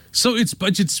So it's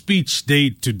budget speech day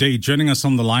today. Joining us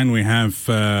on the line, we have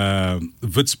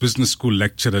Wits Business School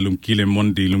lecturer Lumkile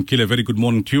Mondi. Lumkile, very good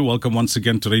morning to you. Welcome once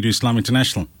again to Radio Islam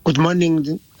International. Good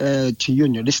morning to you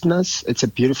and your listeners. It's a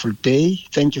beautiful day.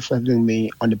 Thank you for having me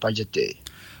on the budget day.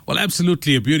 Well,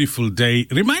 absolutely a beautiful day.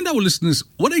 Remind our listeners,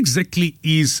 what exactly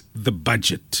is the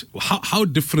budget? How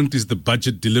different is the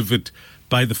budget delivered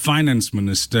by the finance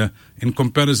minister in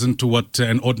comparison to what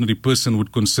an ordinary person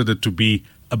would consider to be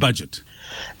a budget?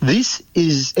 This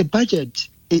is a budget.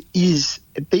 It is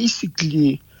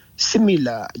basically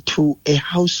similar to a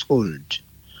household,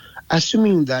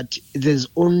 assuming that there's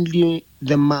only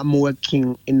the mom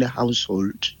working in the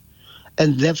household,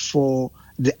 and therefore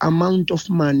the amount of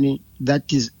money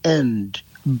that is earned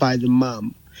by the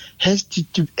mom has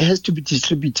to be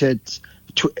distributed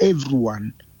to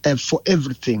everyone for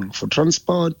everything, for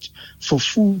transport, for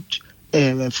food,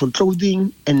 for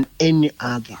clothing, and any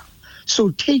other.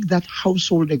 So take that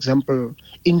household example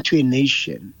into a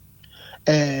nation.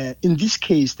 In this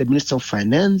case, the Minister of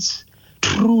Finance,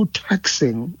 through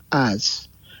taxing us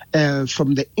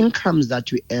from the incomes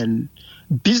that we earn,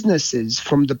 businesses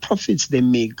from the profits they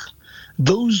make,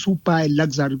 those who buy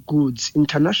luxury goods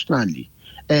internationally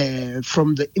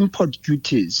from the import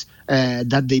duties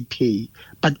that they pay,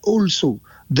 but also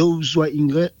those who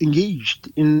are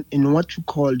engaged in what we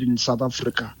call in South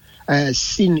Africa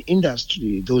sin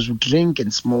industry, those who drink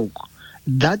and smoke.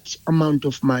 That amount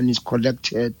of money is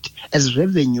collected as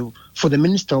revenue for the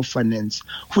Minister of Finance,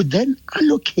 who then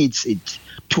allocates it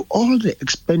to all the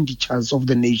expenditures of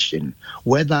the nation,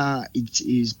 whether it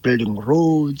is building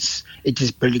roads, it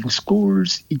is building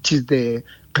schools, it is the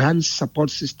grant support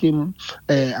system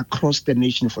across the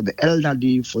nation for the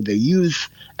elderly, for the youth,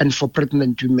 and for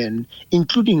pregnant women,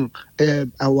 including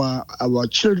our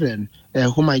children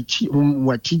whom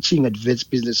are teaching at Wits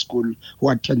Business School, who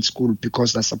attend school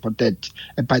because they're supported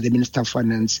by the Minister of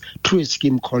Finance through a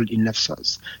scheme called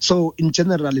INEFSAS. So in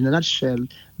general, in a nutshell,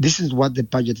 this is what the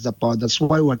budget is about. That's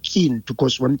why we're keen,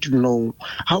 because we want to know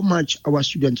how much our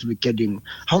students will be getting,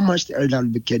 how much the elderly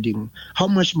will be getting, how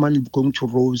much money is going to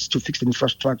roads to fix the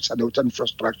infrastructure, the water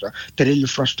infrastructure, the rail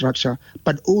infrastructure,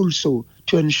 but also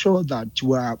to ensure that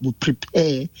we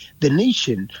prepare the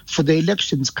nation for the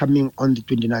elections coming on the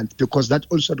 29th, because that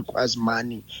also requires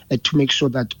money to make sure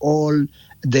that all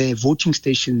the voting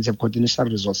stations have got the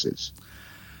necessary resources.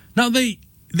 Now,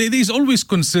 there's always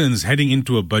concerns heading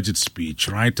into a budget speech,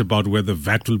 right, about whether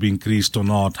VAT will be increased or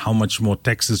not, how much more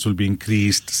taxes will be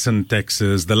increased, sin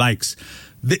taxes, the likes.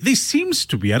 There seems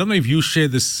to be, I don't know if you share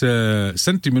this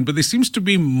sentiment, but there seems to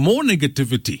be more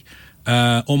negativity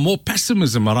or more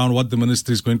pessimism around what the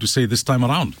minister is going to say this time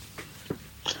around.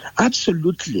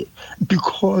 Absolutely,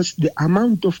 because the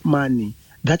amount of money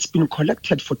that's been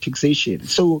collected for taxation.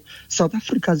 So South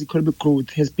Africa's economic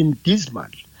growth has been dismal.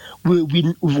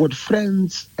 We've got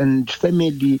friends and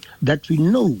family that we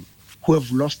know who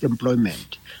have lost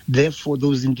employment. Therefore,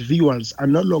 those individuals are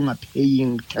no longer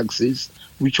paying taxes,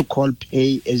 which you call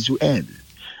pay as you earn.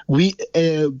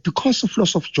 Because of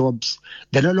loss of jobs,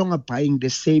 they're no longer buying the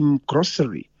same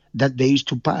grocery that they used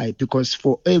to buy, because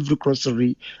for every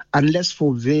grocery, unless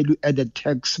for value-added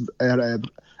tax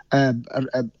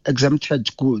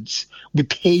exempted goods, we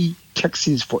pay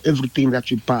taxes for everything that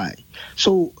we buy.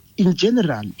 So in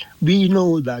general, we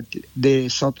know that the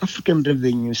South African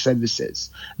Revenue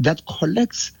Services that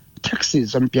collects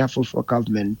taxes on behalf of our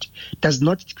government does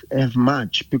not have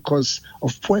much because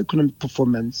of poor economic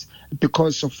performance,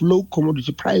 because of low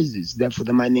commodity prices. Therefore,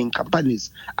 the mining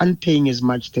companies aren't paying as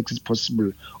much tax as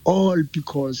possible, all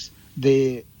because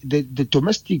the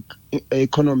domestic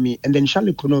economy and the national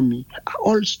economy are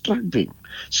all struggling.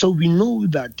 So we know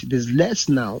that there's less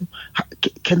now.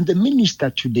 Can the minister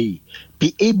today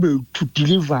be able to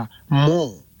deliver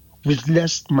more with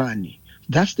less money?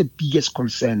 That's the biggest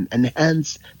concern, and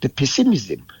hence the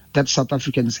pessimism that South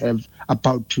Africans have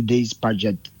about today's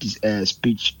budget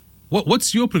speech.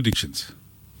 What's your predictions?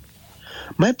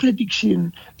 My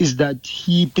prediction is that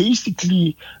he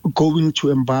basically going to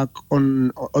embark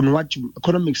on what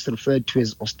economics refer to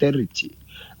as austerity.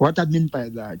 What I mean by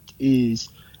that is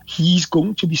he's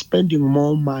going to be spending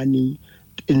more money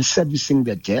in servicing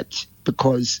the debt,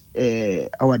 because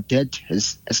our debt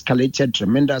has escalated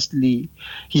tremendously.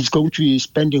 He's going to be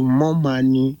spending more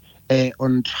money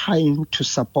on trying to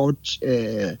support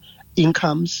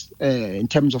incomes in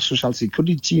terms of social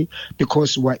security,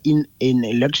 because we're in an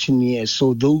election year.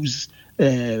 So those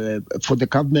for the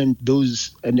government,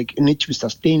 those need to be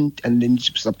sustained and they need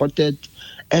to be supported.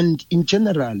 And in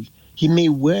general, he may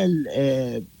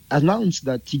well announced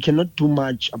that he cannot do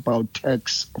much about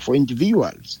tax for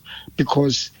individuals,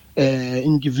 because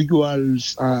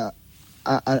individuals are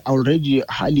are already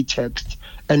highly taxed.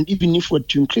 And even if we're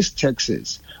to increase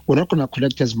taxes, we're not going to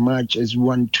collect as much as we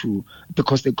want to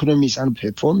because the economy is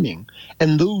underperforming.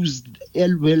 And those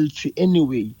wealthy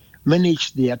anyway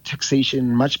manage their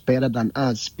taxation much better than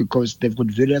us because they've got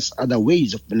various other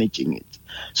ways of managing it.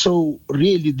 So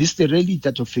really, this is the reality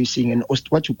that we're facing and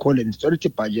what you call an austerity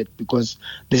budget because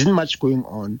there isn't much going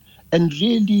on. And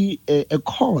really a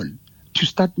call to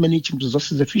start managing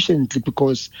resources efficiently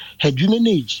because had we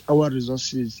managed our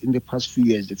resources in the past few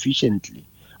years efficiently,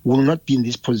 we will not be in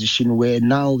this position where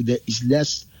now there is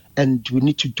less and we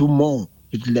need to do more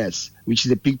with less, which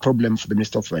is a big problem for the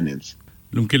Minister of Finance.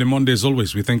 Lumkile Monde, as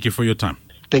always, we thank you for your time.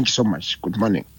 Thank you so much. Good morning.